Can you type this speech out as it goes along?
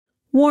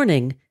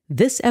Warning,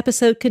 this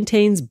episode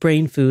contains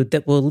brain food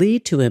that will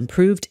lead to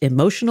improved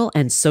emotional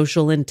and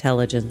social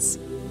intelligence.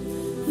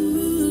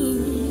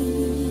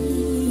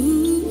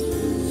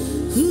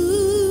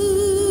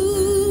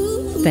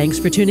 Thanks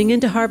for tuning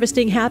in to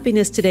Harvesting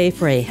Happiness today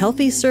for a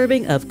healthy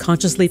serving of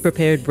consciously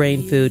prepared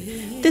brain food.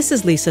 This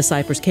is Lisa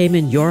Cypers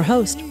Kamen, your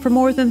host. For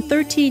more than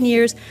 13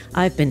 years,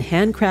 I've been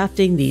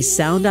handcrafting these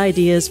sound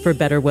ideas for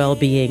better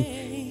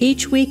well-being.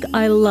 Each week,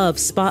 I love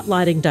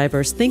spotlighting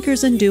diverse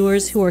thinkers and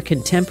doers who are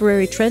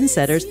contemporary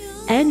trendsetters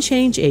and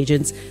change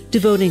agents,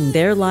 devoting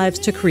their lives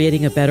to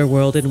creating a better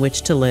world in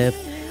which to live.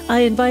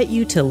 I invite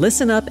you to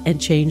listen up and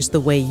change the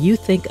way you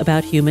think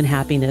about human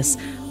happiness.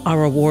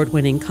 Our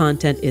award-winning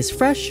content is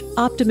fresh,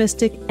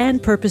 optimistic,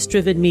 and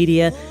purpose-driven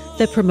media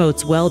that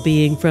promotes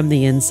well-being from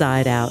the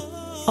inside out.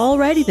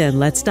 Alrighty then,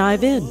 let's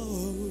dive in.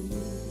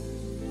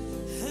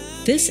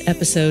 This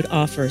episode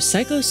offers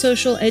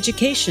psychosocial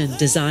education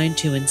designed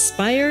to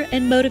inspire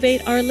and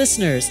motivate our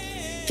listeners.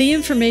 The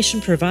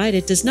information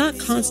provided does not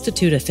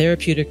constitute a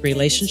therapeutic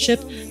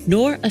relationship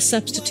nor a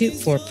substitute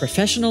for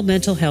professional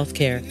mental health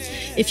care.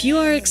 If you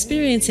are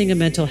experiencing a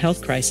mental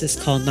health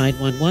crisis, call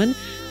 911,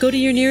 go to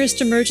your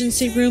nearest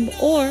emergency room,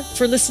 or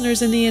for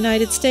listeners in the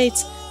United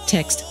States,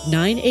 text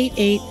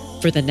 988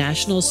 for the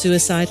National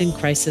Suicide and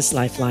Crisis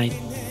Lifeline.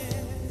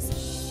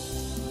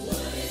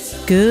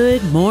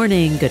 Good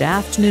morning, good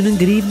afternoon, and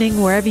good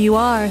evening, wherever you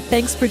are.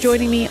 Thanks for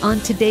joining me on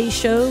today's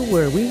show,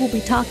 where we will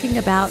be talking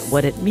about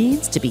what it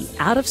means to be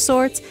out of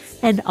sorts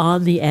and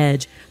on the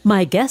edge.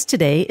 My guest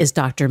today is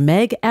Dr.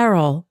 Meg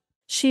Arroll.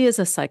 She is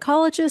a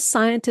psychologist,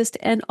 scientist,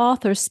 and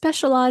author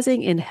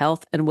specializing in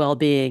health and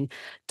well-being.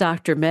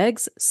 Dr.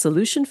 Meg's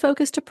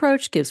solution-focused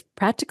approach gives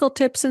practical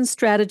tips and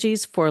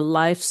strategies for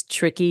life's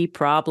tricky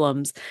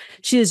problems.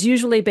 She is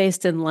usually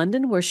based in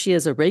London, where she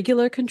is a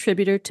regular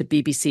contributor to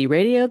BBC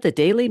Radio, The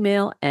Daily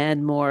Mail,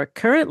 and more.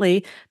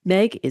 Currently,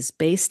 Meg is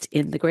based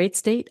in the great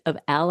state of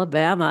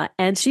Alabama,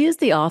 and she is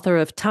the author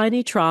of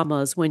Tiny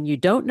Traumas: When You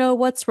Don't Know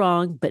What's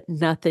Wrong, But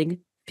Nothing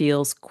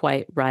Feels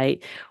Quite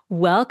Right.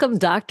 Welcome,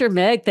 Dr.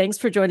 Meg. Thanks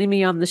for joining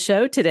me on the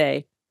show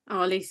today.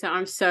 Oh, Lisa,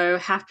 I'm so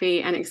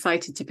happy and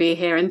excited to be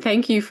here. And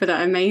thank you for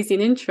that amazing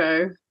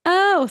intro.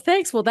 Oh,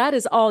 thanks. Well, that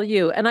is all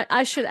you. And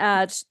I should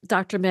add,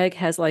 Dr. Meg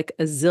has like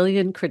a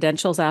zillion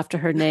credentials after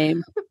her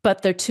name,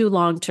 but they're too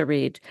long to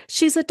read.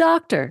 She's a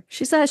doctor.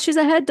 She's a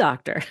head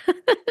doctor.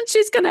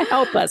 She's going to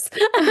help us.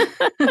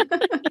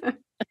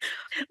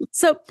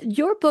 So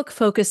your book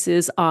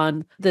focuses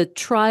on the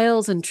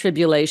trials and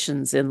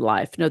tribulations in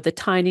life, the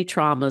tiny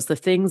traumas, the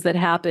things that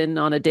happen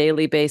on a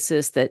daily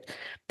basis that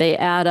they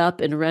add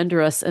up and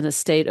render us in a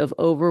state of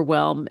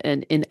overwhelm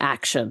and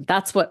inaction.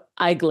 That's what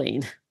I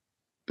glean.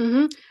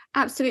 Mm-hmm.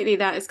 Absolutely,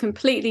 that is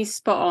completely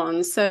spot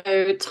on. So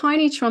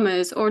tiny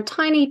traumas, or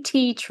tiny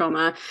t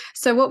trauma.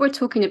 So what we're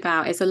talking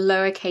about is a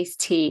lowercase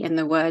t in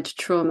the word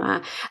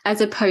trauma,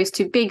 as opposed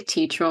to big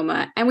T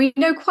trauma. And we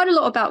know quite a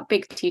lot about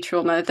big T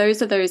trauma.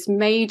 Those are those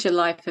major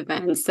life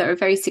events that are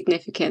very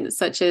significant,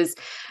 such as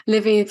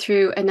living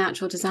through a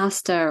natural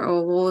disaster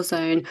or war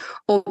zone,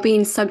 or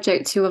being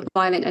subject to a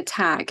violent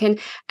attack. And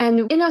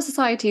in our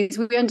societies,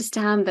 we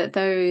understand that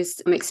those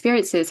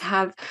experiences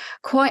have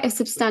quite a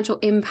substantial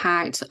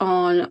impact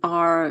on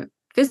our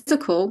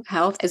physical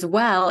health as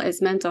well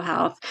as mental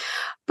health.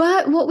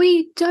 But what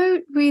we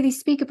don't really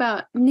speak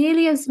about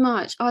nearly as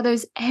much are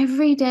those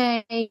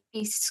everyday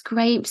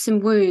scrapes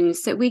and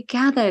wounds that we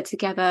gather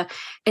together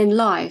in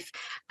life.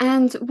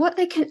 And what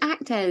they can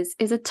act as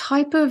is a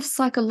type of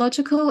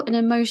psychological and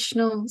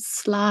emotional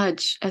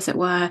sludge, as it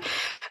were,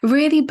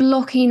 really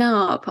blocking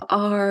up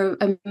our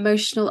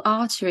emotional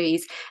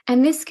arteries.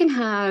 And this can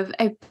have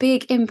a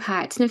big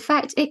impact. And in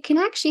fact, it can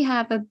actually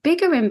have a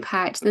bigger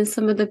impact than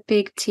some of the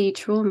big T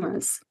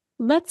traumas.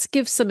 Let's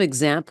give some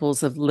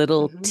examples of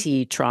little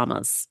T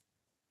traumas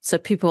so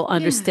people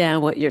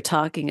understand what you're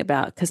talking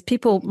about. Because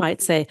people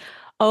might say,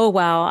 oh,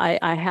 wow,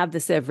 I have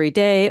this every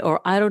day,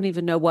 or I don't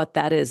even know what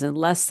that is.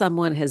 Unless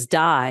someone has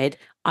died,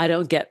 I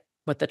don't get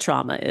what the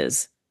trauma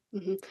is.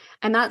 Mm-hmm.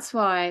 And that's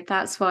why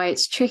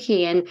it's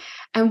tricky.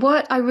 And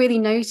what I really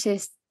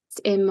noticed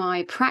in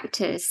my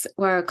practice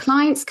were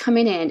clients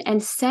coming in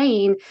and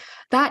saying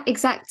that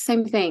exact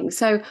same thing.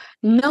 So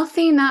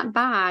nothing that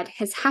bad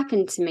has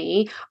happened to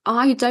me.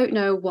 I don't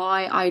know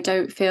why I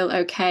don't feel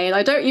okay. And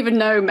I don't even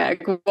know,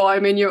 Meg, why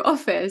I'm in your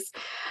office.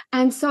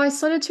 And so I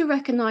started to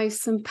recognize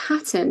some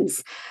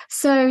patterns.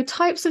 So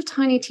types of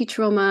tiny T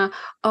trauma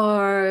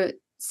are,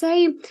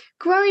 say,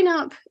 growing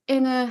up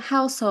in a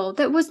household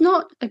that was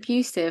not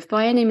abusive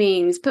by any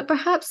means, but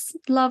perhaps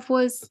love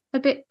was a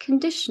bit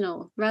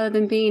conditional rather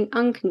than being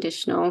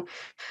unconditional.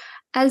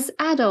 As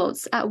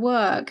adults at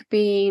work,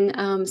 being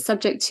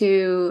subject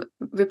to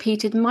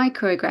repeated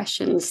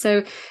microaggressions.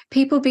 So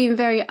people being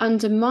very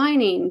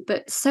undermining,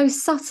 but so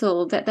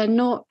subtle that they're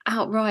not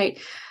outright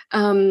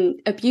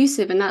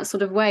abusive in that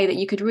sort of way that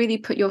you could really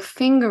put your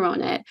finger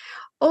on it.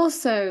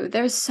 Also,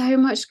 there's so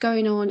much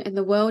going on in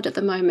the world at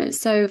the moment.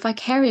 So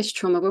vicarious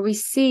trauma, where we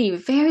see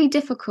very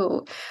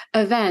difficult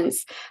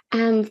events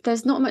and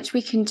there's not much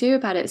we can do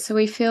about it. So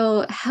we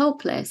feel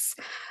helpless.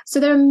 So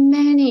there are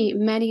many,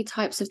 many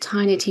types of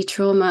tiny T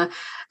trauma,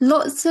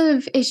 lots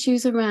of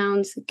issues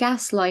around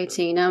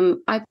gaslighting.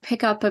 I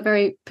pick up a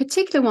very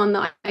particular one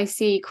that I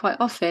see quite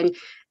often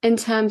in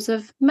terms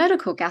of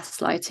medical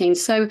gaslighting.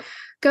 So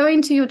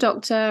going to your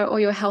doctor or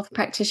your health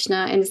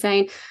practitioner and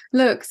saying,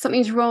 look,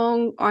 something's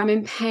wrong, or I'm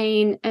in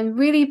pain, and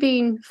really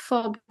being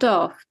fobbed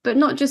off, but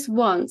not just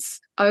once,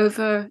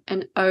 over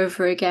and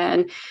over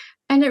again.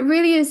 And it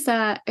really is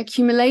that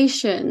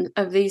accumulation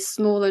of these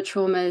smaller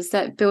traumas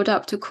that build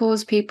up to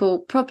cause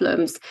people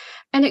problems.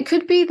 And it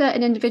could be that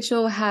an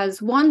individual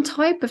has one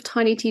type of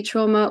tiny T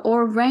trauma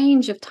or a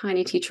range of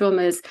tiny T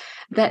traumas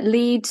that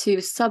lead to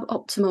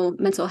suboptimal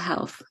mental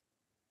health.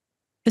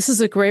 This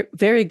is a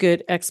very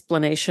good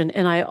explanation.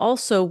 And I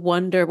also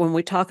wonder when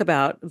we talk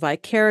about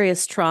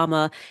vicarious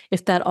trauma,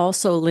 if that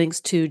also links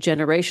to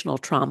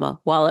generational trauma.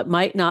 While it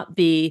might not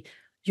be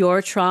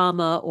your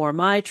trauma or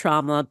my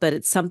trauma, but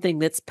it's something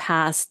that's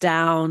passed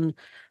down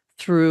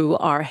through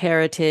our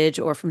heritage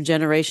or from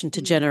generation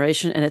to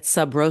generation, and it's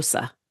sub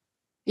rosa.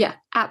 Yeah,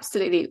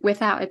 absolutely,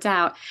 without a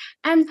doubt.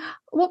 And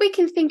what we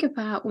can think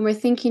about when we're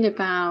thinking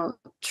about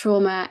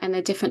trauma and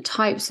the different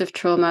types of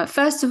trauma,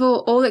 first of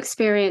all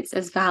experience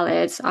is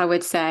valid, I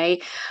would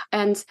say.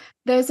 And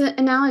there's an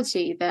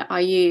analogy that I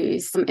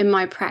use in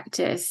my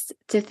practice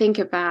to think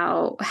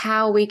about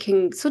how we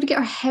can sort of get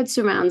our heads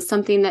around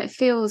something that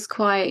feels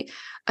quite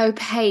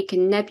opaque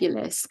and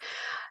nebulous.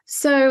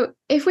 So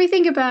if we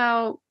think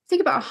about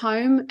our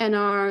home and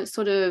our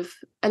sort of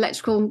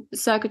electrical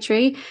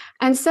circuitry,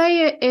 and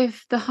say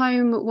if the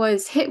home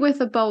was hit with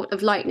a bolt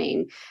of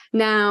lightning,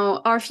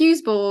 now our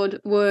fuse board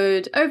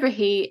would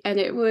overheat and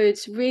it would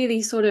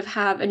really sort of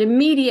have an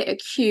immediate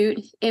acute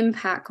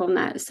impact on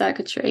that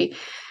circuitry.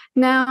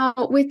 Now,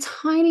 with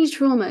tiny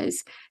traumas,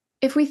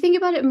 if we think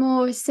about it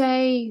more,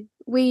 say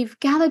we've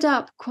gathered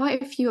up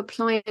quite a few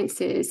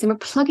appliances and we're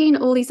plugging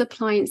all these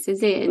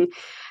appliances in.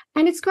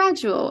 And it's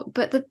gradual,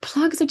 but the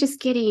plugs are just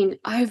getting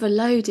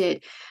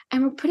overloaded.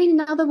 And we're putting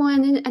another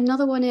one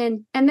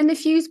in, and then the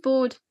fuse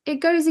board, it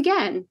goes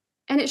again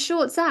and it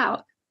shorts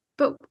out.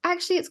 But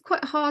actually, it's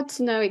quite hard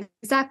to know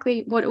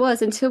exactly what it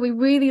was until we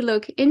really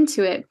look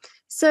into it.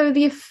 So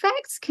the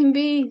effects can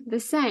be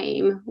the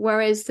same,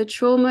 whereas the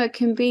trauma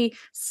can be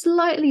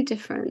slightly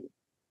different.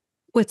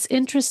 What's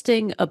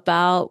interesting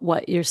about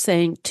what you're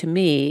saying to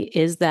me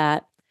is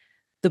that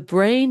the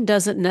brain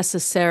doesn't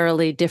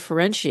necessarily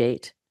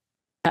differentiate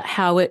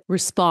how it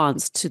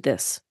responds to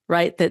this,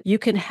 right? That you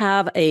can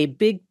have a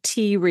big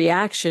T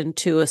reaction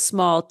to a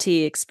small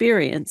t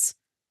experience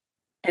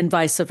and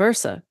vice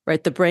versa,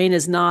 right? The brain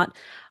is not,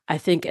 I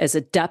think, as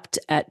adept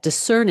at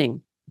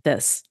discerning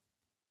this,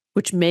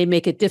 which may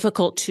make it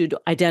difficult to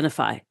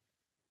identify.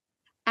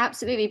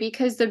 Absolutely,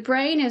 because the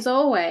brain is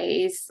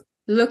always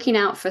looking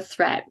out for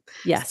threat.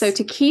 Yes. So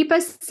to keep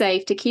us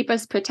safe, to keep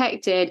us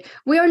protected,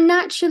 we are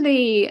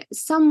naturally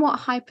somewhat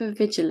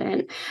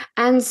hypervigilant.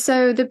 And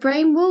so the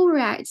brain will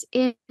react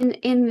in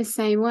the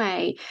same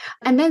way.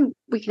 And then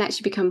we can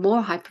actually become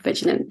more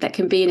hypervigilant. That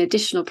can be an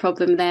additional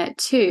problem there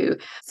too.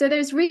 So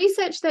there's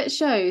research that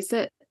shows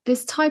that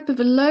this type of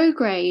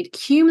low-grade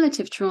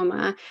cumulative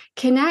trauma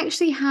can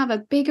actually have a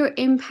bigger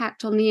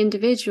impact on the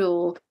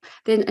individual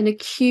than an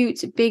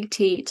acute big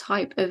T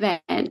type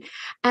event.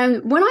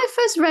 And when I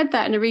first read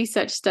that in a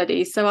research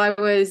study, so I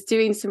was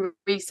doing some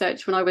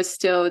research when I was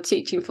still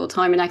teaching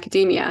full-time in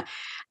academia,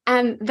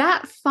 and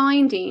that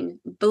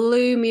finding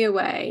blew me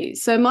away.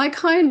 So my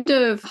kind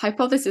of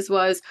hypothesis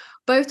was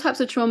both types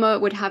of trauma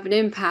would have an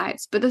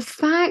impact, but the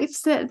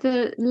fact that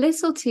the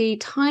little t,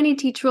 tiny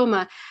t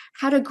trauma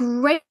had a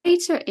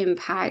greater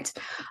impact,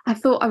 I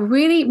thought I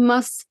really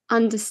must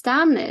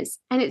understand this.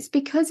 And it's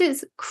because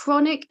it's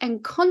chronic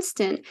and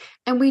constant,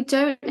 and we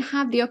don't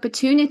have the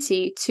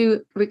opportunity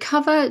to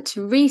recover,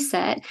 to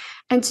reset,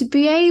 and to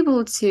be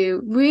able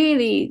to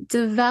really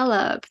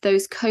develop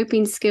those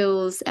coping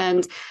skills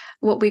and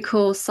what we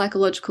call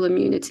psychological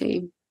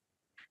immunity.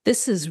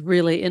 This is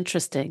really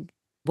interesting,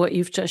 what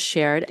you've just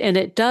shared. And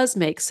it does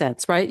make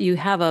sense, right? You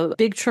have a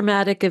big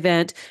traumatic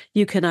event.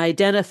 You can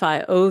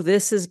identify, oh,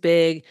 this is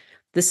big.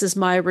 This is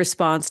my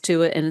response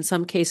to it. And in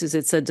some cases,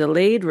 it's a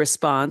delayed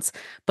response,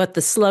 but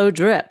the slow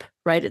drip,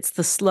 right? It's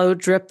the slow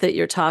drip that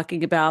you're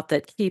talking about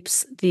that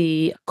keeps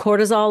the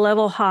cortisol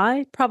level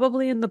high,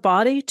 probably in the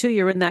body too.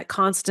 You're in that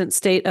constant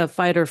state of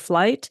fight or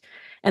flight,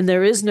 and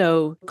there is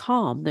no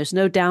calm. There's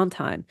no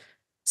downtime.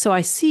 So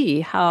I see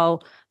how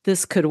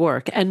this could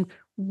work. And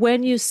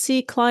when you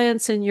see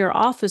clients in your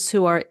office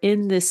who are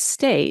in this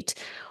state,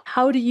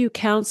 how do you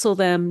counsel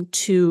them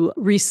to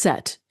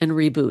reset and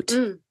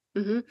reboot?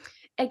 Mm-hmm.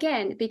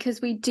 Again,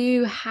 because we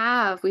do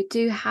have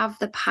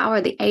the power,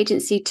 the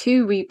agency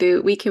to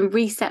reboot. We can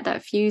reset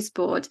that fuse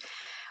board.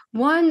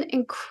 One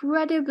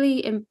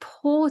incredibly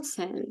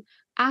important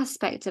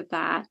aspect of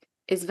that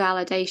is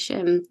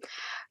validation.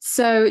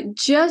 So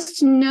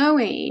just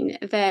knowing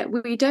that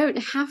we don't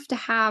have to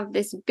have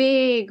this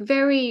big,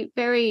 very,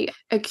 very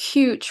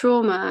acute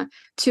trauma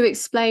to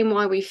explain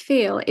why we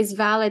feel is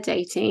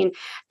validating.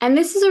 And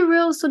this is a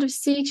real sort of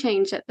sea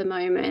change at the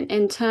moment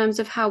in terms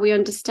of how we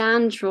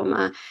understand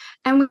trauma.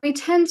 And we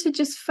tend to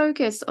just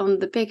focus on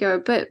the bigger,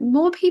 but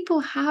more people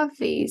have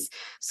these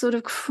sort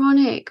of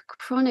chronic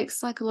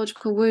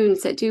psychological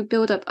wounds that do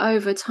build up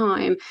over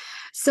time.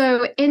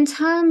 So in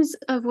terms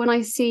of when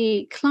I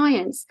see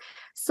clients,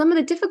 some of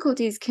the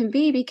difficulties can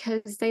be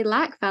because they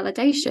lack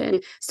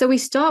validation. So we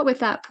start with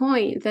that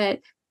point that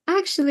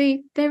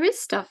actually there is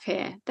stuff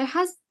here. There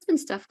has been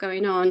stuff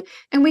going on,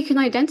 and we can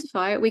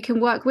identify it, we can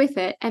work with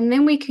it, and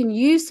then we can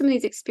use some of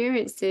these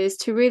experiences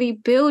to really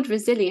build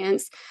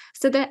resilience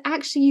so that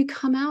actually you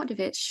come out of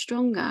it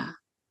stronger.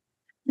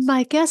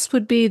 My guess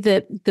would be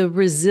that the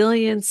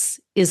resilience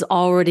is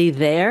already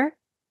there,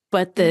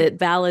 but the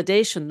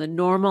validation, the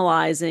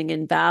normalizing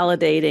and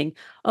validating,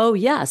 oh,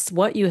 yes,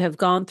 what you have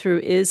gone through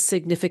is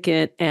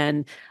significant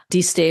and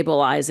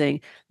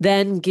destabilizing,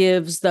 then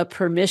gives the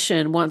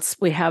permission once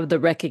we have the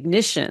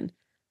recognition,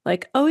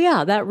 like, oh,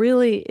 yeah, that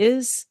really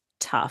is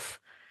tough,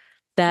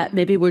 that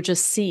maybe we're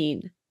just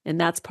seen. And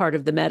that's part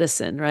of the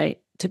medicine,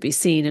 right? To be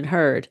seen and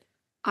heard.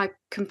 I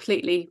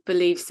completely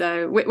believe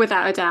so,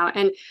 without a doubt.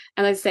 And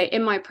as I say,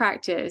 in my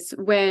practice,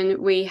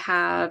 when we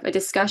have a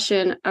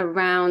discussion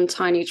around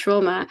tiny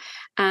trauma,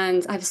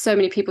 and I have so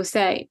many people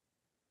say,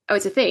 oh,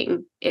 it's a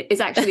thing.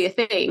 It's actually a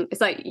thing. It's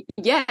like,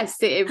 yes,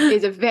 it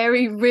is a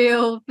very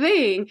real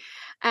thing.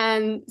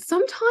 And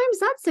sometimes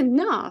that's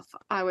enough,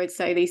 I would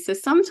say, Lisa.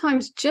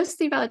 Sometimes just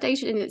the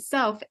validation in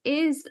itself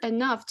is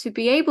enough to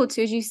be able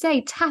to, as you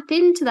say, tap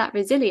into that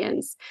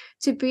resilience,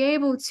 to be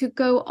able to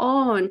go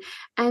on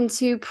and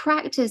to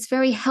practice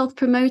very health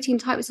promoting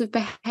types of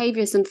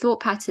behaviors and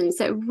thought patterns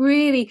that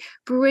really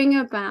bring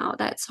about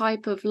that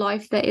type of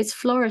life that is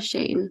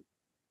flourishing.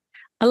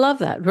 I love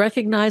that.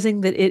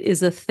 Recognizing that it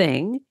is a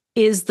thing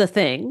is the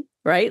thing,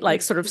 right?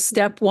 Like sort of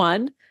step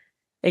one,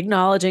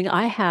 acknowledging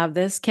I have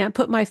this, can't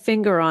put my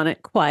finger on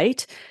it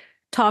quite,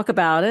 talk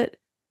about it,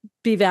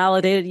 be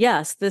validated.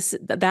 Yes,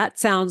 that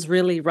sounds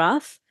really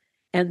rough,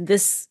 and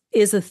this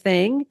is a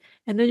thing.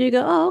 And then you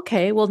go, oh,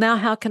 okay, well, now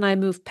how can I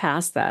move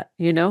past that,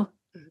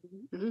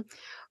 Mm-hmm.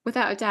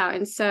 Without a doubt.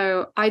 And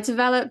so I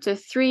developed a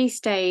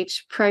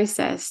 3-stage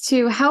process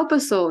to help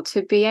us all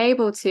to be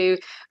able to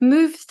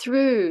move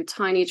through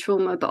tiny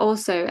trauma, but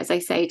also, as I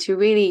say, to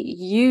really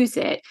use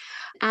it.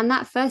 And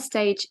that first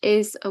stage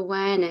is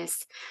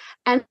awareness.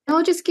 And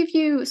I'll just give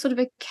you sort of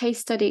a case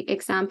study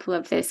example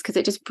of this because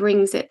it just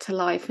brings it to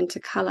life and to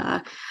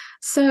color.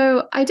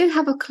 So I did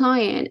have a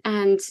client,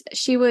 and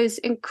she was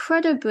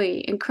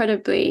incredibly,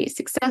 incredibly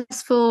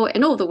successful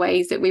in all the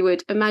ways that we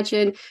would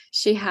imagine.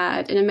 She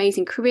had an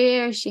amazing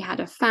career, she had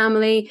a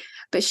family,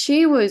 but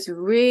she was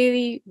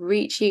really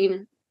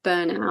reaching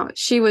burnout.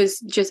 She was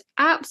just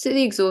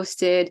absolutely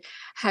exhausted,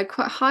 had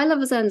quite high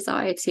levels of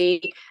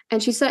anxiety,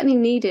 and she certainly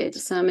needed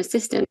some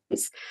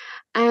assistance.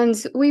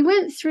 And we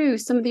went through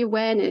some of the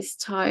awareness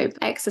type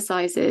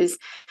exercises.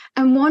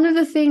 And one of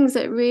the things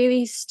that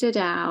really stood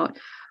out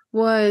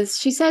was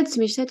she said to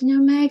me, she said,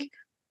 Meg,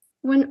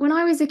 when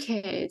I was a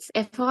kid,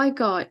 if I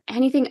got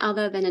anything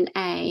other than an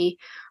A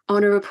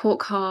on a report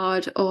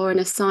card or an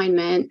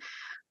assignment,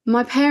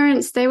 my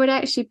parents, they would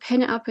actually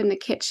pin it up in the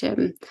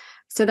kitchen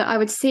so that I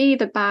would see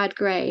the bad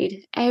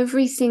grade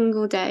every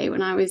single day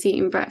when I was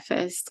eating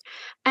breakfast.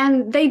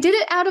 And they did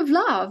it out of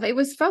love. It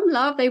was from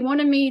love. They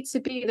wanted me to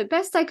be the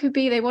best I could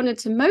be. They wanted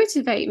to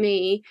motivate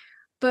me.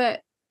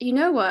 But you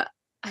know what?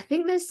 I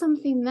think there's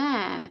something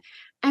there.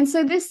 And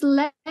so this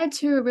led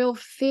to a real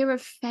fear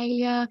of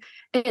failure.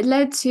 It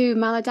led to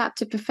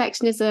maladaptive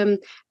perfectionism.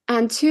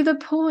 And to the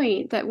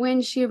point that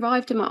when she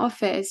arrived in my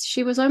office,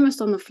 she was almost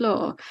on the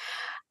floor.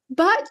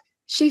 But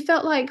she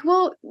felt like,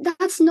 well,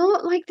 that's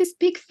not like this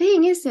big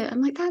thing, is it?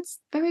 I'm like, that's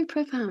very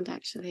profound,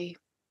 actually.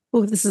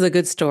 Oh, this is a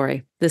good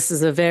story. This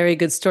is a very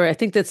good story. I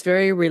think that's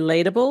very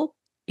relatable,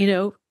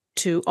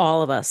 to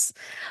all of us.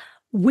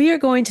 We are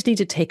going to need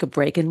to take a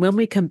break. And when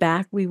we come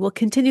back, we will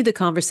continue the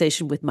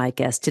conversation with my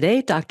guest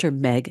today, Dr.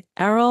 Meg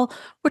Arroll.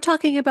 We're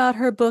talking about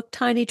her book,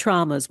 Tiny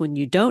Traumas, When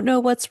You Don't Know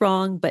What's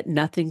Wrong, But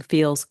Nothing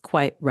Feels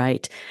Quite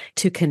Right.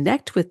 To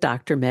connect with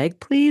Dr.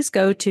 Meg, please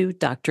go to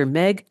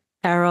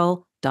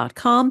drmegarroll.com.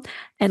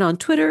 And on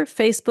Twitter,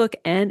 Facebook,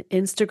 and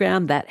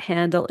Instagram, that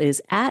handle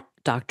is at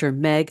Dr.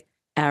 Meg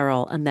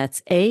Arroll, and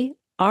that's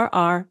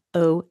ARROLL.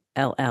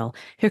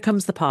 Here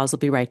comes the pause. We'll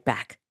be right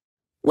back.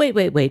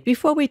 Wait.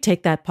 Before we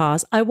take that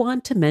pause, I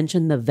want to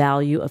mention the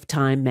value of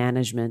time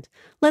management.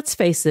 Let's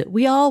face it,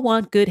 we all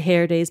want good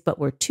hair days, but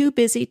we're too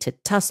busy to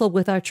tussle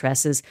with our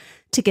tresses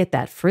to get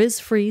that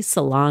frizz-free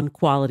salon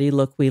quality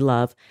look we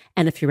love.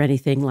 And if you're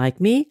anything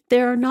like me,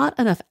 there are not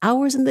enough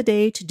hours in the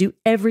day to do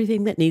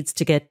everything that needs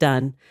to get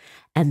done.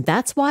 And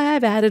that's why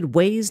I've added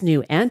Ouai's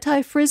new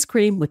anti-frizz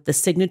cream with the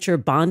signature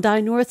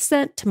Bondi North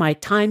scent to my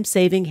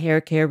time-saving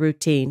hair care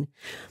routine.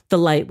 The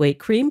lightweight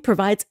cream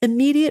provides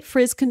immediate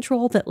frizz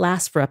control that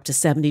lasts for up to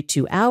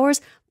 72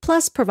 hours,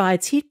 plus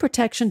provides heat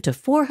protection to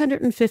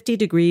 450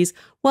 degrees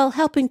while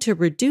helping to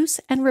reduce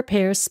and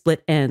repair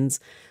split ends.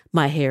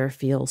 My hair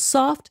feels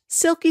soft,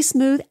 silky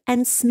smooth,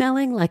 and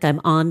smelling like I'm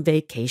on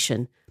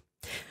vacation.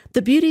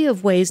 The beauty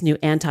of Ouai's new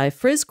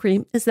anti-frizz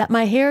cream is that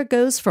my hair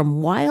goes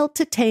from wild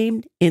to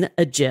tamed in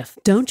a jiff.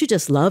 Don't you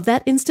just love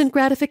that instant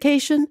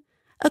gratification?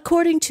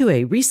 According to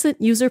a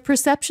recent user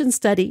perception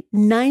study,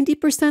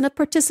 90% of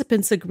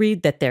participants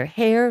agreed that their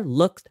hair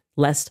looked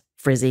less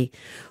frizzy.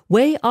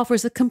 Ouai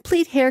offers a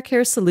complete hair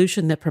care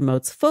solution that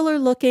promotes fuller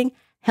looking,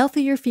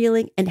 healthier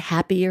feeling, and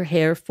happier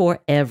hair for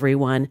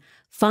everyone.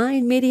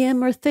 Fine,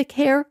 medium, or thick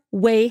hair,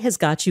 Ouai has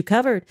got you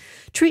covered.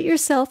 Treat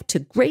yourself to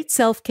great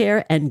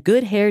self-care and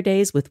good hair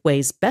days with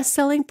Ouai's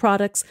best-selling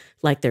products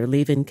like their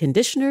leave-in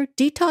conditioner,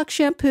 detox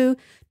shampoo,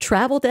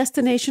 travel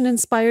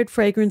destination-inspired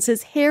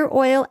fragrances, hair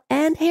oil,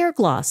 and hair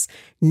gloss.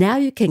 Now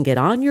you can get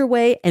on your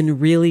way and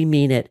really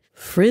mean it.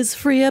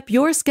 Frizz-free up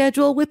your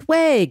schedule with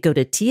Ouai. Go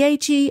to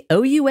theouai.com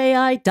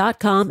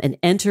and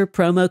enter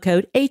promo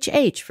code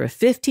HH for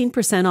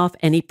 15% off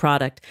any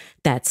product.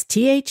 That's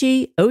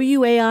theouai.com,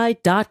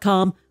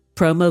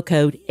 promo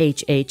code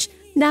HH.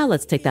 Now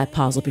let's take that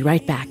pause. We'll be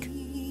right back.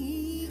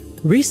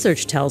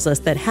 Research tells us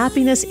that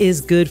happiness is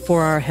good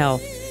for our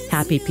health.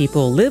 Happy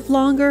people live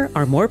longer,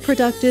 are more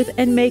productive,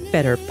 and make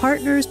better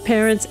partners,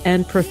 parents,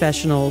 and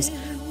professionals.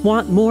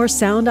 Want more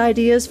sound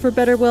ideas for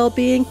better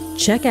well-being?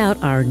 Check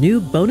out our new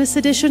bonus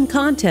edition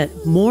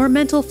content, More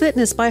Mental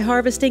Fitness by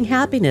Harvesting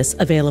Happiness,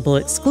 available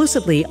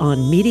exclusively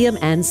on Medium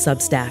and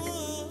Substack.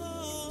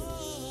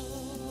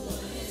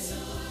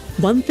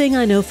 One thing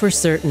I know for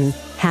certain,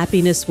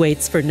 happiness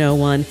waits for no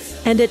one,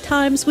 and at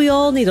times we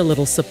all need a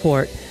little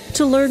support.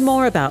 To learn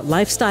more about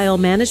lifestyle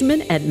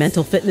management and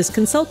mental fitness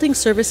consulting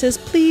services,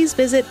 please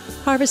visit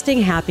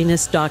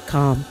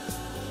harvestinghappiness.com.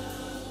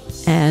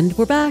 And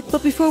we're back,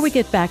 but before we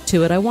get back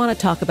to it, I want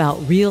to talk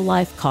about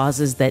real-life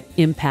causes that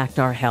impact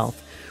our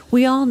health.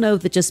 We all know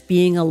that just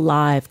being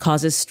alive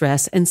causes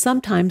stress, and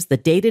sometimes the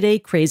day-to-day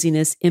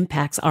craziness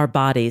impacts our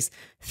bodies.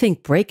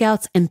 Think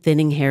breakouts and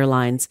thinning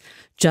hairlines.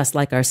 Just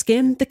like our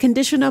skin, the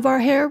condition of our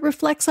hair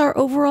reflects our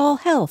overall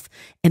health,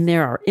 and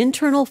there are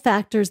internal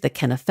factors that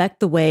can affect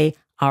the way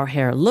our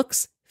hair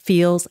looks,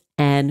 feels,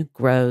 and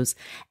grows.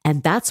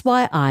 And that's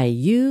why I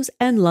use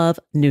and love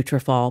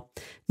Nutrafol.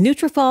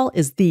 Nutrafol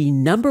is the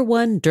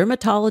 #1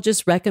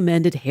 dermatologist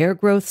recommended hair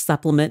growth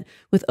supplement,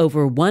 with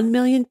over 1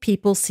 million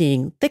people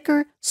seeing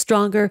thicker,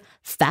 stronger,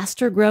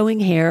 faster growing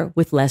hair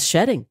with less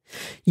shedding.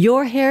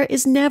 Your hair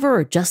is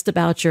never just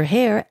about your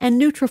hair,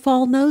 and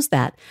Nutrafol knows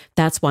that.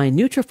 That's why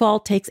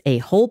Nutrafol takes a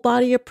whole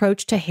body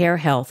approach to hair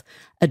health,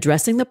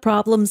 addressing the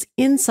problems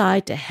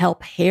inside to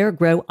help hair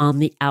grow on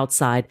the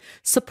outside,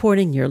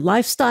 supporting your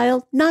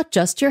lifestyle, not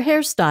just your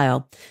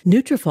hairstyle.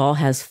 Nutrafol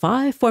has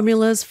 5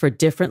 formulas for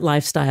different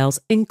lifestyles,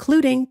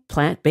 including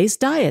plant-based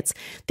diets.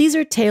 These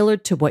are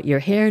tailored to what your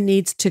hair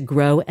needs to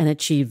grow and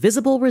achieve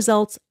visible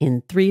results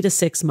in 3 to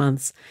 6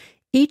 months.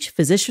 Each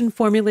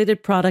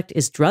physician-formulated product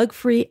is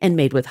drug-free and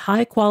made with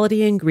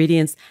high-quality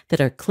ingredients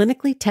that are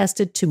clinically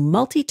tested to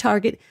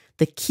multi-target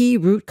the key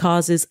root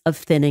causes of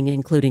thinning,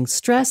 including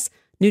stress,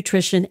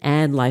 nutrition,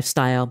 and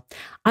lifestyle.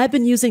 I've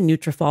been using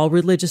Nutrafol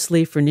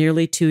religiously for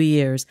nearly 2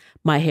 years.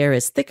 My hair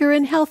is thicker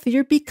and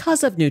healthier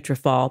because of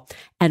Nutrafol,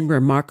 and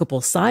remarkable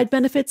side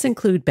benefits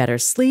include better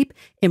sleep,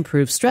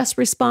 improved stress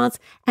response,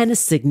 and a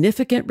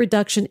significant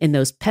reduction in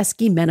those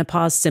pesky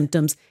menopause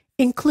symptoms,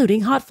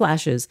 including hot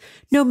flashes.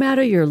 No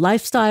matter your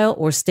lifestyle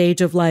or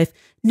stage of life,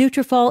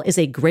 Nutrafol is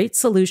a great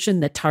solution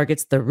that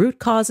targets the root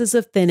causes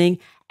of thinning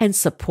and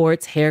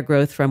supports hair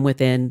growth from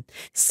within.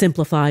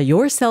 Simplify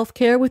your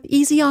self-care with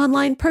easy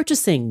online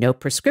purchasing, no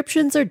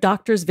prescriptions or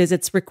doctor's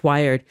visits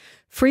required.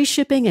 Free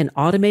shipping and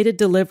automated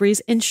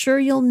deliveries ensure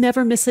you'll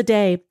never miss a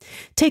day.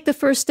 Take the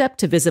first step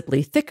to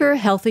visibly thicker,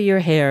 healthier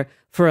hair.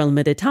 For a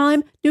limited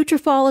time,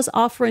 Nutrafol is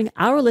offering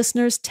our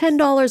listeners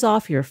 $10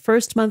 off your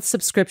first month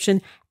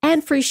subscription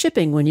and free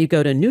shipping when you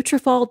go to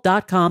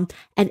Nutrafol.com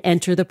and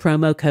enter the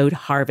promo code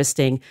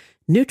HARVESTING.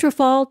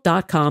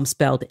 Nutrafol.com,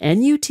 spelled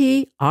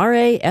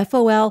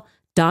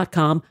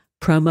Nutrafol.com,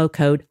 promo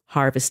code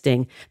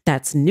HARVESTING.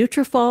 That's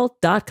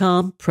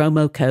Nutrafol.com,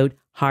 promo code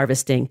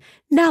HARVESTING.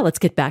 Now let's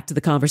get back to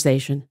the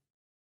conversation.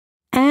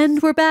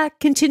 And we're back,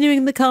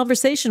 continuing the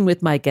conversation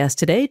with my guest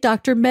today,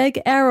 Dr.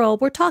 Meg Arroll.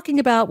 We're talking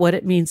about what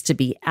it means to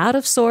be out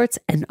of sorts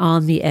and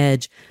on the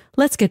edge.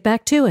 Let's get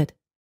back to it.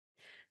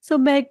 So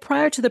Meg,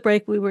 prior to the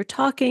break, we were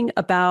talking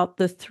about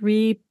the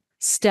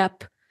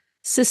 3-step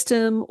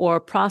system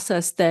or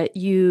process that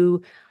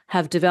you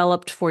have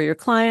developed for your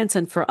clients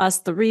and for us,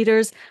 the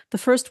readers. The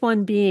first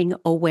one being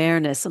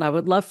awareness. And I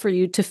would love for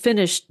you to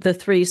finish the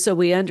 3 so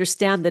we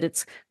understand that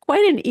it's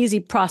quite an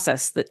easy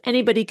process that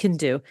anybody can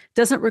do.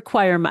 Doesn't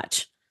require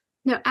much.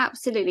 No,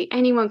 absolutely.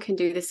 Anyone can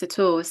do this at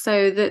all.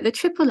 So the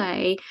triple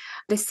A,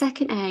 the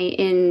second A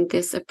in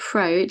this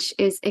approach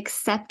is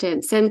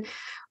acceptance. And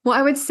what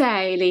I would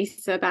say,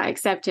 Lisa, about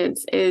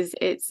acceptance is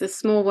it's a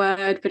small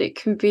word, but it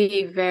can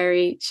be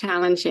very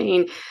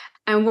challenging.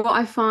 And what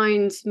I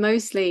find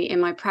mostly in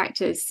my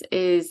practice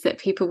is that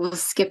people will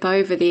skip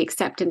over the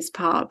acceptance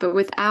part, but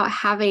without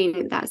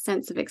having that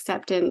sense of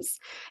acceptance,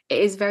 it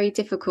is very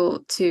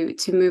difficult to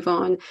move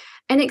on.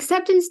 And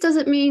acceptance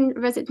doesn't mean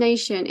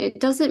resignation. It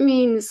doesn't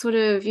mean sort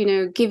of,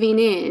 giving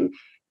in.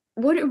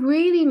 What it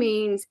really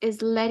means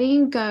is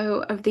letting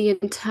go of the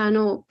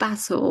internal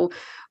battle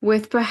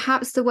with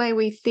perhaps the way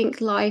we think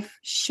life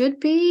should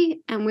be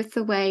and with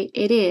the way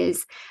it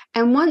is.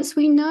 And once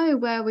we know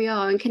where we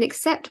are and can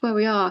accept where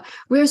we are,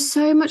 we're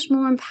so much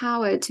more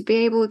empowered to be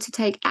able to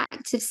take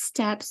active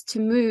steps to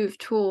move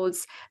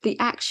towards the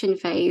action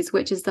phase,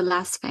 which is the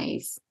last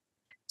phase.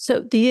 So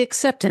the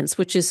acceptance,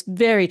 which is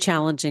very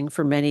challenging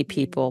for many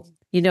people,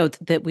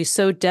 that we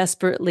so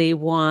desperately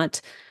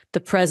want the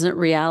present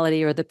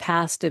reality or the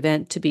past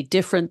event to be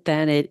different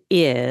than it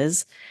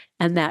is.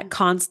 And that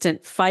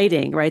constant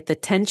fighting, right? The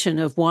tension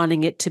of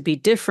wanting it to be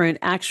different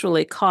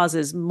actually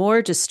causes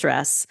more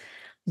distress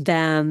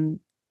than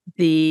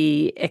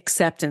the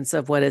acceptance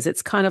of what is.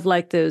 It's kind of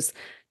like those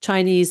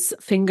Chinese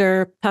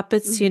finger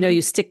puppets,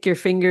 you stick your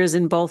fingers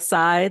in both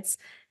sides.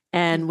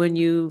 And when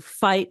you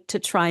fight to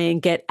try and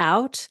get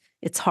out,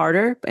 it's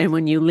harder. And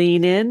when you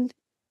lean in,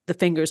 the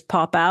fingers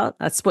pop out.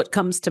 That's what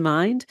comes to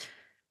mind.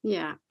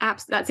 Yeah,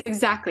 that's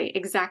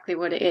exactly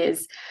what it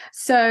is.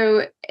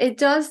 So it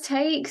does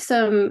take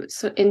some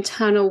sort of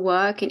internal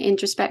work and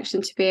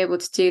introspection to be able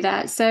to do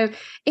that. So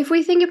if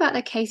we think about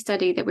the case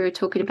study that we were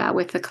talking about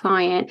with the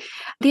client,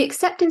 the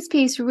acceptance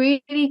piece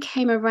really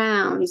came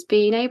around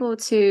being able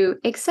to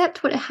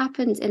accept what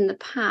happened in the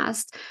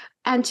past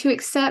and to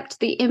accept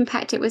the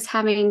impact it was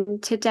having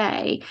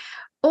today.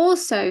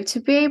 Also, to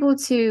be able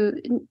to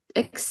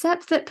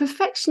accept that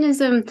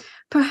perfectionism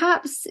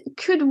perhaps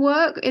could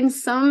work in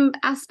some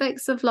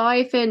aspects of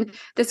life. And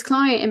this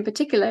client in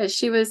particular,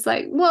 she was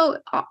like, well,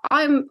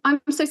 I'm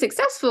so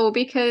successful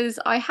because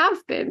I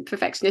have been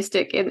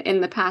perfectionistic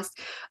in the past,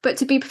 but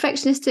to be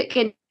perfectionistic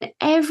in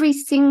every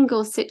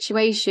single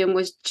situation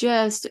was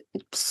just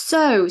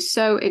so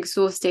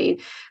exhausting.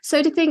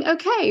 So to think,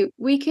 okay,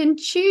 we can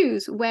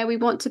choose where we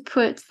want to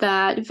put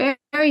that very,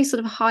 very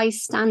sort of high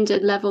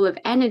standard level of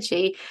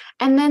energy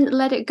and then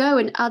let it go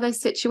in other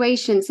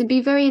situations and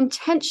be very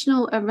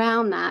intentional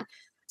around that.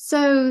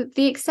 So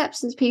the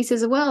acceptance piece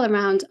as well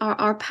around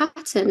our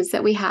patterns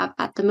that we have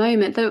at the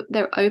moment,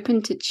 they're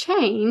open to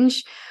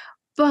change,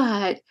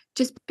 but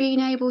just being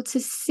able to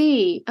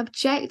see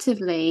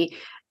objectively,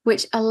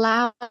 which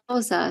allows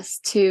us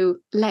to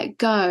let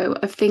go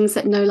of things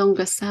that no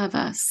longer serve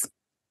us.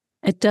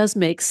 It does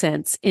make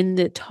sense in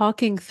the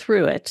talking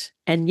through it.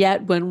 And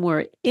yet when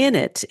we're in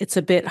it, it's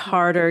a bit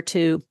harder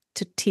to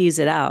tease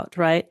it out,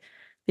 right?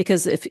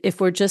 Because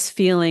if we're just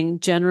feeling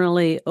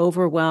generally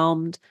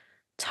overwhelmed,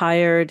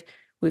 tired,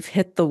 we've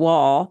hit the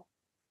wall,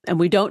 and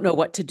we don't know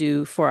what to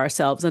do for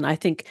ourselves. And I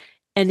think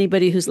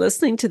anybody who's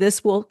listening to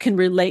this can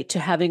relate to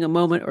having a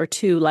moment or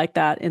two like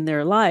that in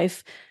their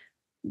life.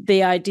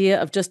 The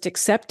idea of just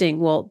accepting,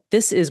 well,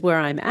 this is where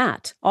I'm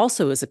at,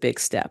 also is a big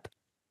step.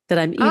 That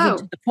I'm even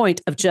to the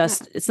point of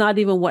just, it's not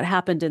even what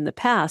happened in the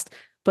past,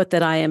 but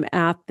that I am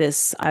at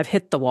this, I've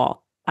hit the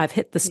wall, I've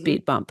hit the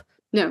speed bump.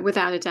 No,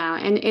 without a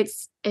doubt. And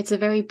it's a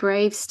very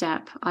brave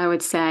step, I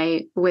would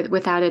say,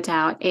 without a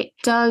doubt. It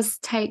does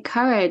take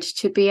courage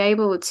to be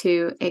able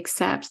to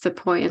accept the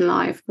point in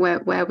life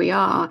where we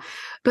are.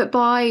 But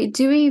by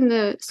doing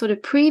the sort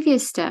of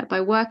previous step,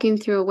 by working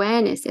through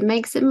awareness, it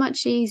makes it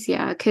much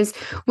easier because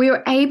we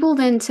are able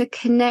then to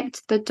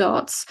connect the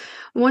dots.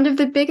 One of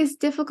the biggest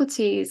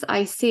difficulties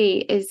I see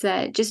is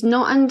that just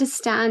not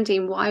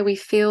understanding why we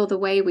feel the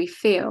way we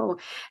feel.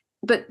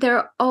 But there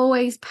are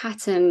always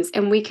patterns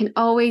and we can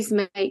always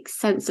make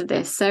sense of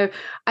this. So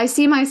I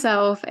see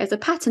myself as a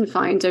pattern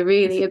finder,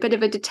 really, a bit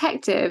of a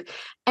detective.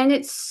 And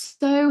it's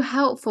so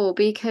helpful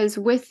because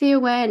with the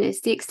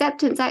awareness, the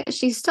acceptance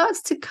actually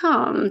starts to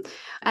come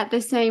at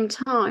the same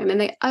time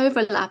and they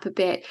overlap a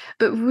bit.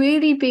 But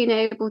really being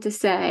able to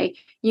say,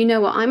 you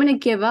know what, I'm going to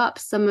give up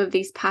some of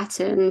these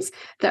patterns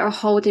that are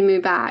holding me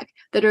back,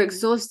 that are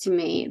exhausting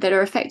me, that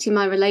are affecting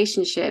my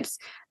relationships.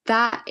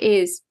 That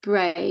is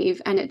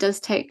brave, and it does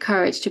take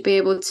courage to be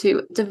able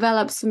to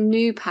develop some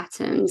new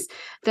patterns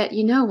that,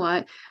 you know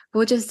what,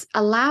 will just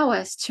allow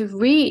us to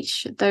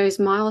reach those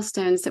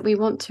milestones that we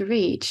want to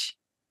reach.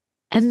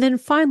 And then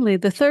finally,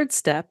 the third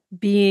step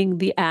being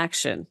the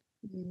action.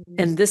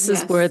 And this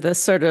is where the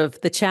sort of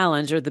the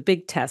challenge or the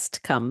big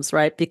test comes,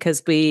 right?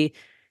 Because we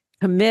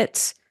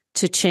commit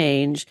to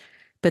change,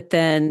 but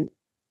then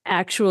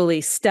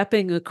actually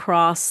stepping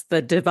across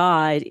the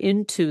divide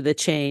into the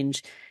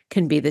change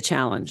can be the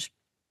challenge.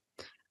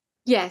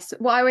 Yes,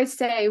 what I would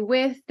say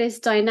with this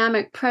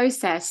dynamic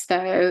process,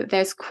 though,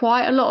 there's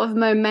quite a lot of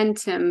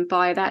momentum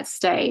by that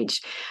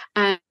stage.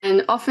 And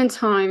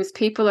oftentimes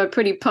people are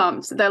pretty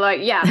pumped. They're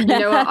like, yeah, you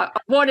know what, I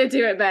want to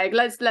do it, Meg.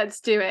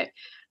 Let's do it.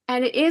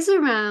 And it is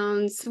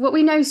around what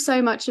we know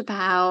so much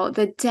about,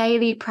 the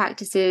daily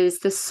practices,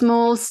 the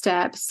small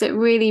steps that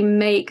really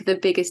make the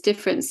biggest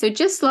difference. So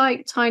just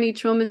like tiny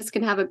traumas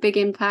can have a big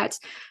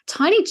impact,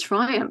 tiny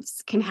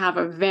triumphs can have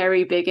a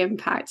very big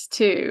impact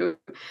too.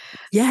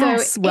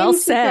 Yes, well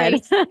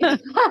said.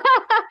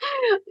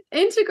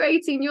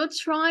 Integrating your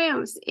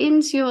triumphs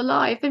into your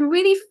life and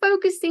really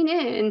focusing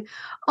in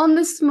on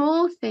the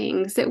small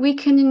things that we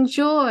can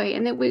enjoy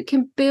and that we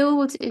can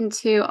build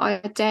into our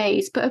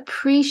days, but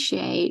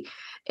appreciate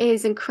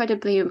is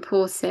incredibly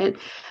important.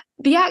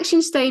 The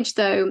action stage,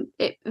 though,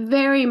 it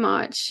very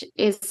much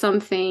is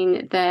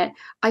something that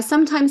I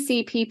sometimes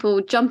see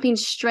people jumping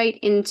straight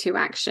into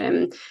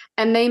action,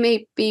 and they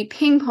may be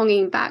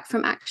ping-ponging back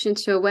from action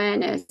to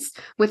awareness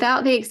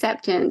without the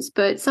acceptance,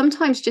 but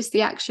sometimes just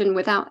the action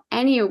without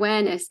any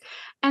awareness.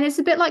 And it's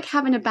a bit like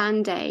having a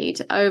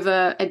Band-Aid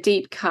over a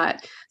deep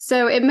cut.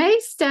 So it may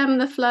stem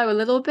the flow a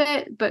little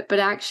bit, but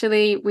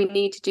actually we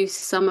need to do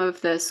some of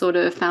the sort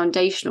of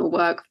foundational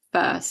work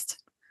first.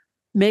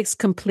 Makes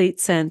complete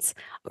sense.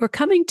 We're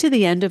coming to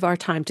the end of our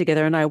time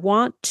together, and I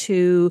want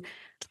to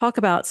talk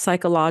about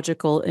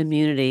psychological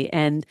immunity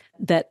and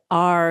that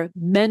our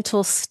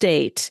mental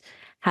state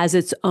has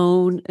its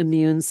own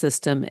immune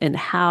system and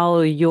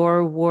how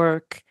your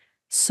work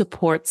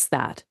supports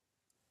that.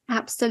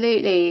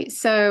 Absolutely.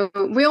 So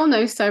we all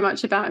know so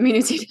much about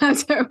immunity now,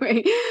 don't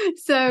we?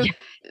 So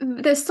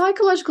the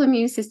psychological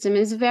immune system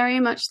is very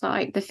much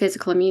like the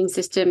physical immune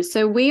system.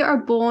 So we are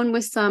born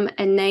with some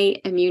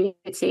innate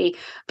immunity,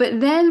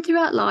 but then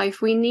throughout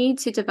life, we need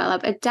to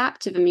develop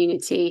adaptive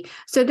immunity.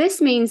 So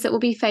this means that we'll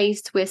be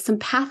faced with some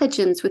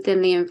pathogens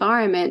within the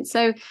environment.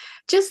 So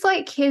just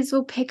like kids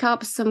will pick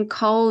up some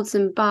colds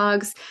and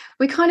bugs,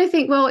 we kind of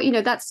think, well,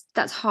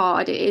 that's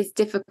hard. It is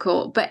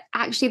difficult, but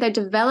actually they're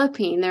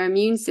developing their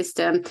immune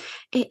system.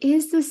 It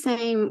is the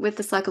same with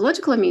the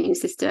psychological immune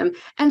system.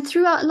 And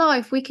throughout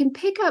life, we can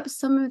pick up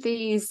some of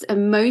these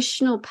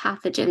emotional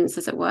pathogens,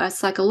 as it were,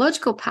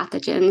 psychological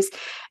pathogens,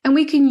 and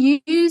we can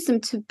use them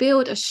to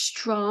build a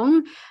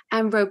strong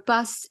and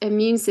robust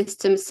immune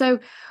system. So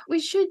we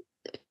should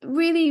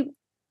really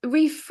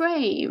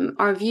reframe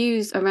our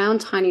views around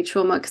tiny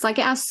trauma, because I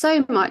get asked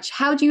so much,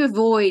 how do you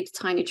avoid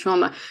tiny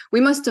trauma? We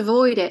must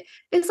avoid it.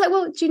 It's like,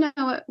 well, do you know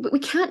what? We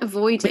can't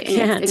avoid it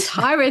in its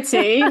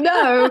entirety.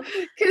 No,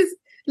 because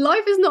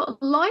life is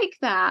not like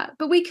that.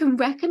 But we can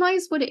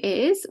recognize what it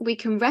is. We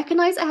can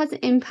recognize it has an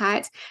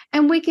impact,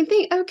 and we can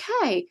think,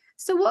 okay,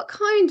 so what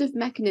kind of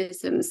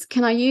mechanisms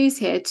can I use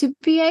here to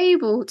be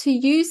able to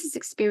use this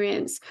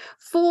experience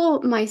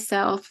for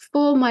myself,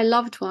 for my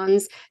loved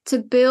ones, to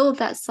build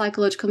that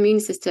psychological immune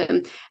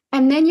system?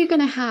 And then you're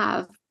going to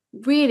have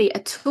really a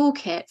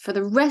toolkit for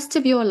the rest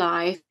of your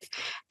life.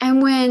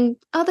 And when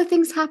other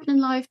things happen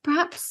in life,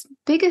 perhaps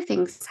bigger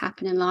things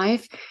happen in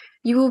life,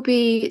 you will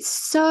be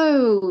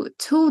so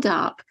tooled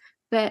up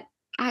that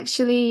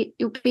actually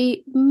you'll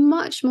be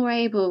much more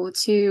able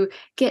to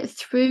get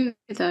through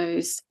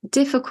those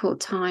difficult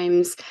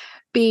times,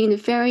 being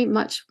very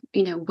much,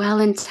 well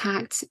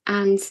intact,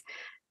 and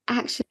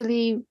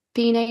actually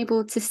being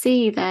able to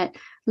see that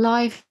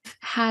life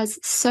has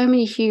so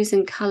many hues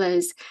and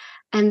colors,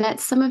 and that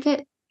some of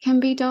it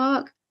can be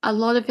dark, a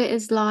lot of it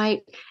is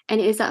light,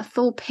 and it is that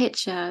full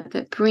picture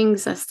that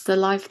brings us the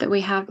life that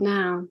we have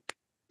now.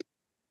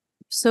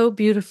 So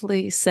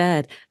beautifully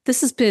said.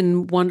 This has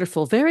been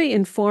wonderful, very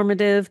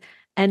informative,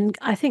 and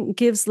I think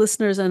gives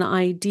listeners an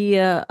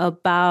idea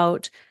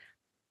about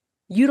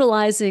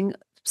utilizing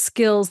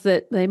skills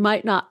that they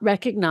might not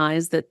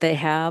recognize that they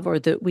have or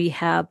that we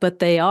have, but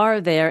they are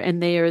there, and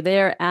they are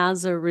there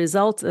as a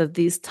result of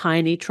these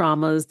tiny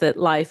traumas that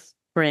life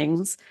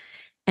brings,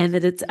 and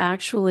that it's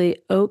actually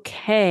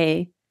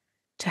okay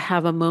to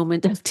have a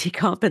moment of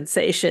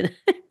decompensation.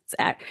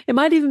 It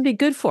might even be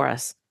good for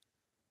us.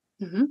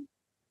 Mm-hmm.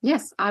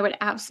 Yes, I would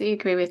absolutely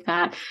agree with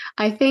that.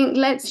 I think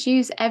let's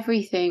use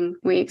everything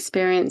we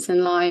experience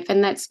in life, and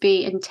let's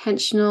be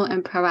intentional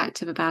and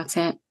proactive about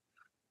it.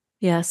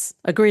 Yes,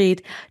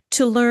 agreed.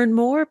 To learn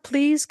more,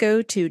 please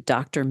go to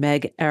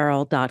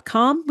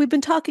drmegarroll.com. We've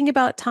been talking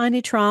about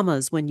tiny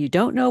traumas, when you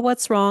don't know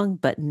what's wrong,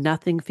 but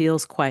nothing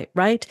feels quite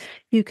right.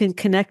 You can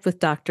connect with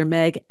Dr.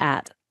 Meg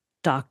at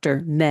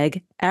Dr.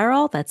 Meg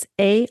Arroll. That's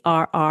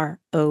ARROLL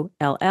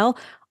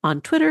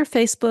on Twitter,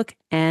 Facebook,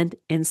 and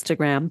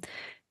Instagram.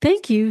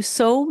 Thank you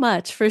so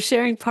much for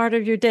sharing part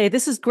of your day.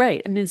 This is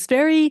great. I mean, it's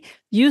very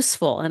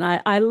useful, and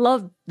I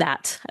love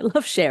that. I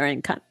love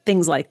sharing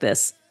things like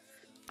this.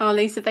 Oh,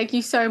 Lisa, thank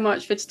you so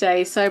much for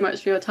today, so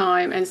much for your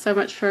time, and so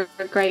much for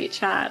a great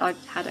chat.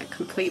 I've had a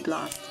complete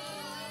blast.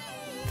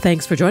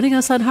 Thanks for joining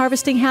us on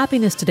Harvesting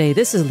Happiness today.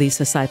 This is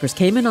Lisa Cypers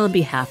Kamen on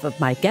behalf of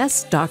my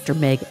guest, Dr.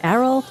 Meg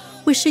Arroll,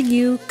 wishing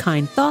you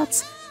kind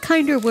thoughts,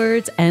 kinder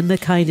words, and the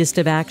kindest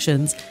of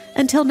actions.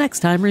 Until next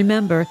time,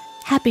 remember,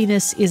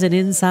 happiness is an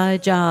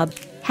inside job.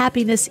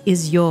 Happiness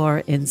is your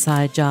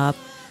inside job.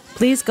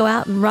 Please go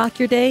out and rock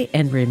your day,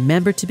 and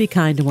remember to be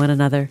kind to one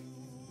another.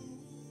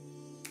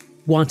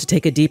 Want to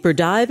take a deeper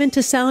dive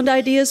into sound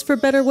ideas for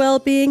better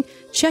well-being?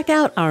 Check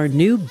out our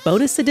new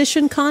bonus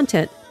edition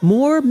content,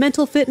 More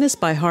Mental Fitness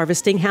by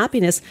Harvesting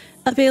Happiness,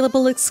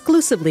 available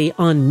exclusively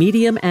on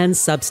Medium and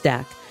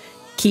Substack.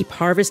 Keep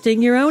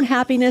harvesting your own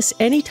happiness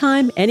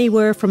anytime,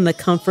 anywhere from the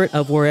comfort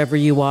of wherever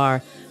you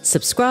are.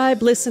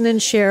 Subscribe, listen,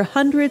 and share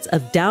hundreds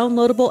of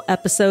downloadable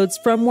episodes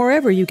from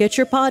wherever you get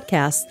your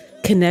podcasts.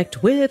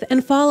 Connect with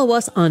and follow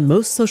us on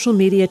most social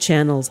media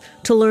channels.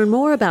 To learn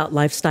more about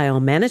lifestyle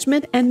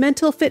management and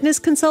mental fitness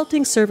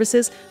consulting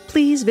services,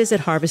 please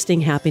visit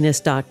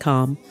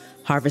harvestinghappiness.com.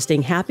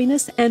 Harvesting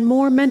Happiness and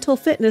More Mental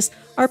Fitness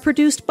are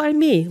produced by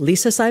me,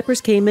 Lisa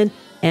Cypers Kamen,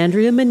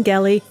 Andrea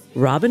Mengele,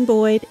 Robin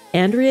Boyd,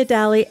 Andrea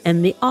Daly,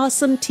 and the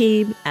awesome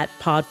team at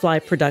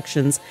Podfly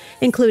Productions,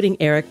 including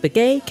Eric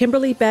Begay,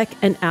 Kimberly Beck,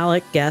 and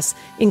Alec Guess,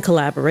 in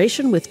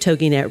collaboration with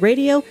TogiNet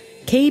Radio,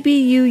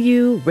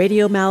 KBUU,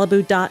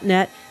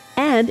 RadioMalibu.net,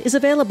 and is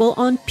available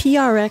on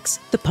PRX,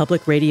 the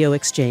Public Radio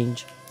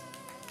Exchange.